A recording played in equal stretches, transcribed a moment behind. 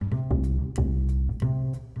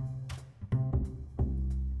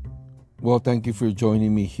Well, thank you for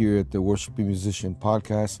joining me here at the Worshiping Musician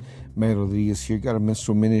Podcast. Matt Rodriguez here. Got a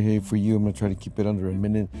minstrel minute here for you. I'm going to try to keep it under a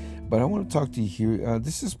minute. But I want to talk to you here.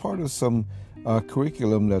 This is part of some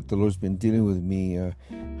curriculum that the Lord's been dealing with me.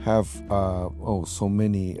 So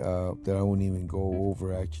many that I won't even go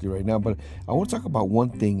over actually right now. But I want to talk about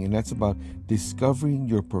one thing, and that's about discovering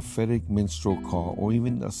your prophetic minstrel call, or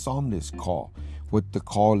even a psalmist call. What the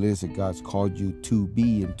call is that God's called you to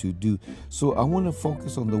be and to do. So I want to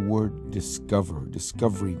focus on the word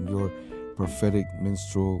discovering your prophetic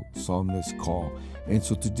minstrel psalmist call. And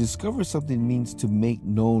so to discover something means to make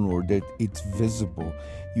known, or that it's visible.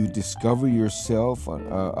 You discover yourself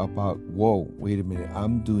about, whoa, wait a minute,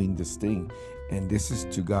 I'm doing this thing. And this is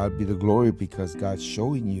to God be the glory, because God's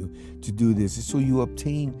showing you to do this. So you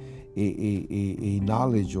obtain a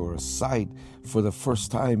knowledge or a sight for the first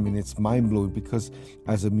time, and it's mind-blowing, because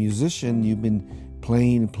as a musician you've been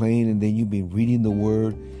playing, and then you've been reading the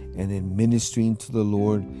word and then ministering to the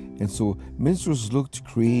Lord. And so minstrels look to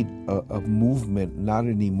create a movement, not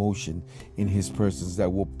an emotion, in his presence that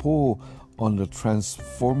will pull on the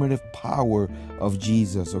transformative power of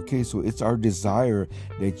Jesus. Okay, so it's our desire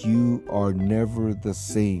that you are never the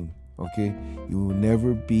same. Okay, you will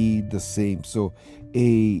never be the same. So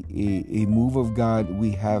a move of God,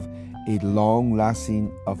 we have a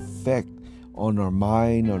long-lasting effect on our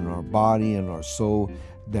mind, on our body, and our soul,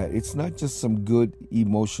 that it's not just some good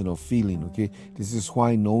emotional feeling. Okay, this is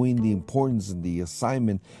why knowing the importance and the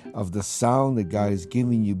assignment of the sound that God is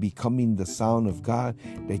giving you, becoming the sound of God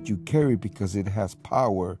that you carry, because it has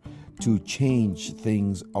power to change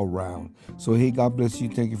things around. So hey, God bless you.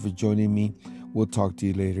 Thank you for joining me. We'll talk to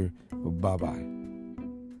you later. Bye-bye.